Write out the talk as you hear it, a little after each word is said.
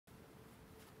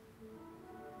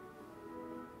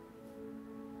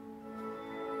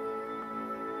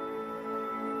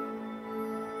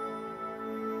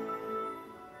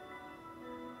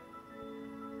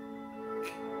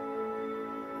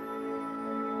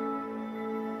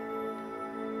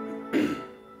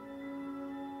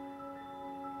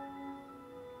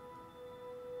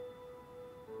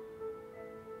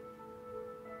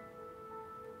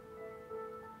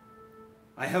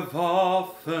I have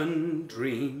often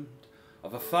dreamed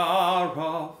of a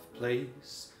far-off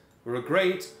place where a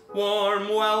great warm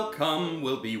welcome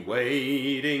will be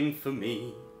waiting for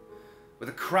me, where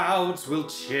the crowds will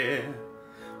cheer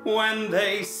when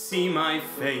they see my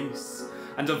face,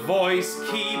 and a voice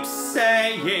keeps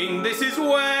saying, "This is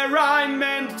where I'm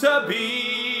meant to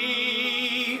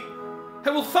be." I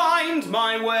will find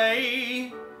my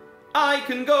way, I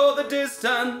can go the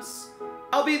distance,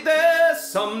 I'll be there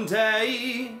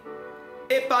someday.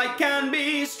 If I can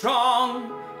be strong,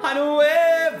 I know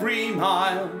every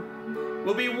mile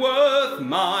will be worth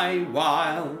my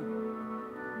while.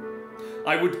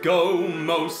 I would go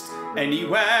most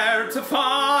anywhere to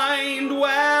find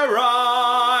where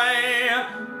I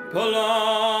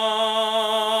belong.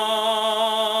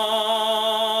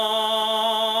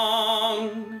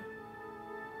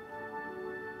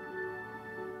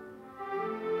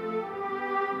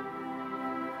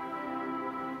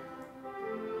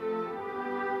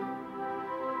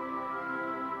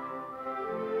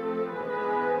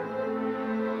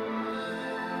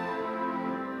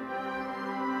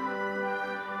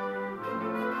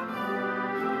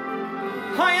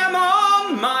 I am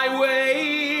on my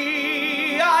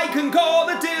way, I can go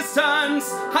the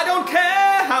distance, I don't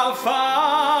care how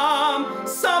far,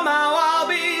 somehow I'll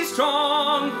be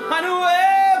strong, I know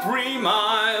every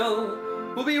mile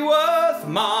will be worth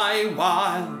my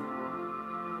while.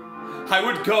 I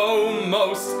would go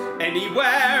most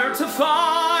anywhere to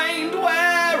find